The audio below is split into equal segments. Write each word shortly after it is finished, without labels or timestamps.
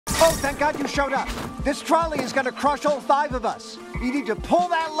Oh, thank God you showed up. This trolley is going to crush all 5 of us. You need to pull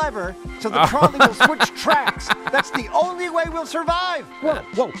that lever so the trolley will switch tracks. That's the only way we'll survive.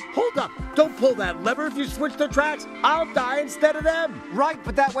 Whoa, hold up. Don't pull that lever. If you switch the tracks, I'll die instead of them. Right,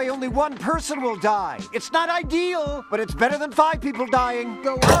 but that way only 1 person will die. It's not ideal, but it's better than 5 people dying.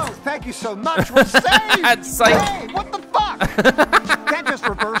 Oh, thank you so much. We're saved. Hey, what the fuck? Can't just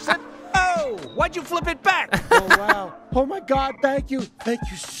reverse it. Oh, why'd you flip it back? Oh, wow. Oh, my God, thank you. Thank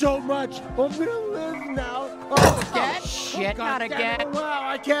you so much. I'm going to live now. Oh, Again? Shit, God, not again. Oh, wow,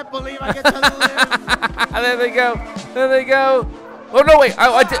 I can't believe I get to live. There they go. There they go. Oh, no, wait.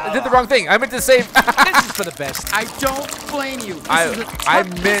 I did the wrong thing. I meant to save. This is for the best. I don't blame you. This I is a tough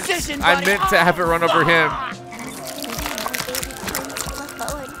decision, I buddy. meant to have it run over him.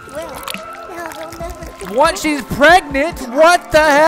 What? She's pregnant? What the hell?